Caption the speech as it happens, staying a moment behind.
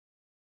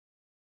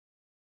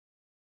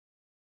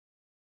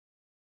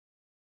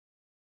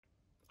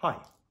Hi,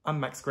 I'm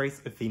Max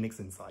Grace of Fenix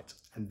Insight,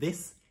 and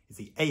this is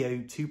the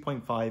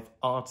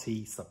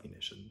AO-2.5RT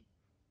submunition.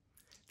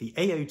 The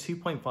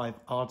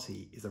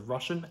AO-2.5RT is a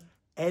Russian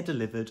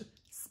air-delivered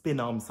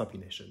spin-arm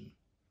submunition.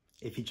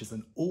 It features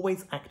an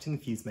always-acting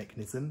fuse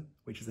mechanism,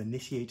 which is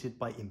initiated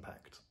by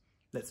impact.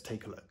 Let's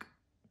take a look.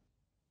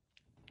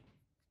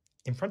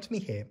 In front of me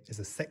here is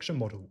a section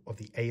model of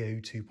the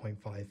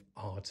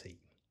AO-2.5RT.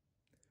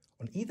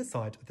 On either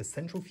side of the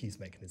central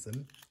fuse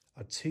mechanism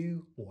are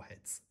two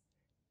warheads.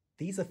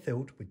 These are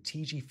filled with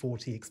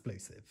TG40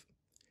 explosive.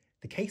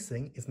 The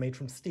casing is made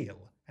from steel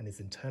and is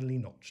internally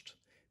notched.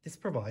 This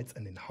provides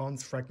an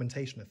enhanced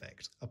fragmentation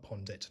effect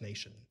upon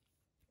detonation.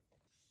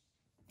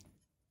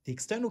 The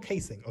external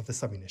casing of the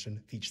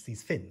submunition features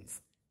these fins.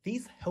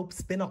 These help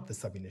spin up the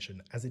submunition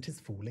as it is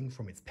falling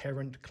from its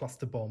parent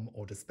cluster bomb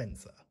or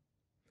dispenser.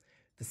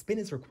 The spin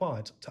is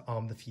required to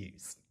arm the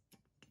fuse.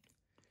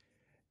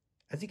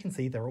 As you can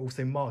see, there are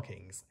also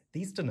markings.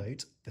 These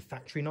denote the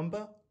factory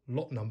number,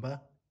 lot number,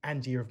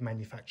 and year of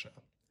manufacture.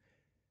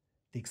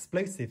 The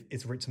explosive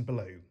is written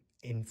below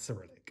in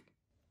Cyrillic.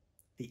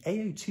 The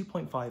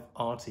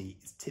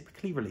AO-2.5RT is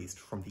typically released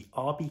from the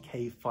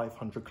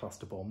RBK-500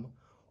 cluster bomb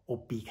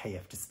or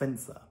BKF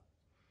dispenser.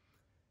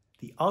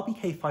 The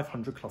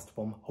RBK-500 cluster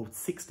bomb holds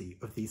 60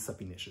 of these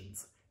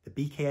submunitions. The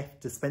BKF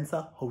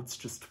dispenser holds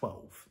just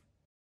 12.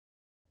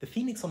 The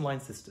Fenix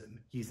Online system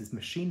uses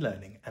machine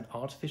learning and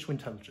artificial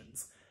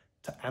intelligence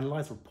to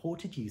analyse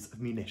reported use of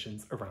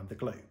munitions around the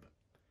globe.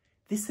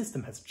 This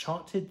system has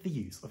charted the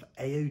use of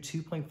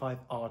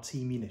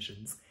AO-2.5RT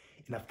munitions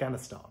in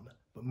Afghanistan,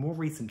 but more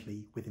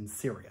recently within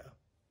Syria.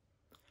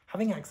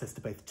 Having access to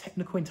both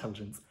technical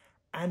intelligence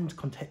and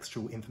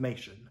contextual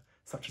information,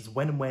 such as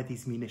when and where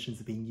these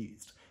munitions are being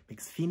used,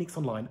 makes Fenix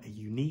Online a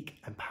unique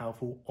and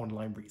powerful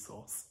online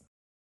resource.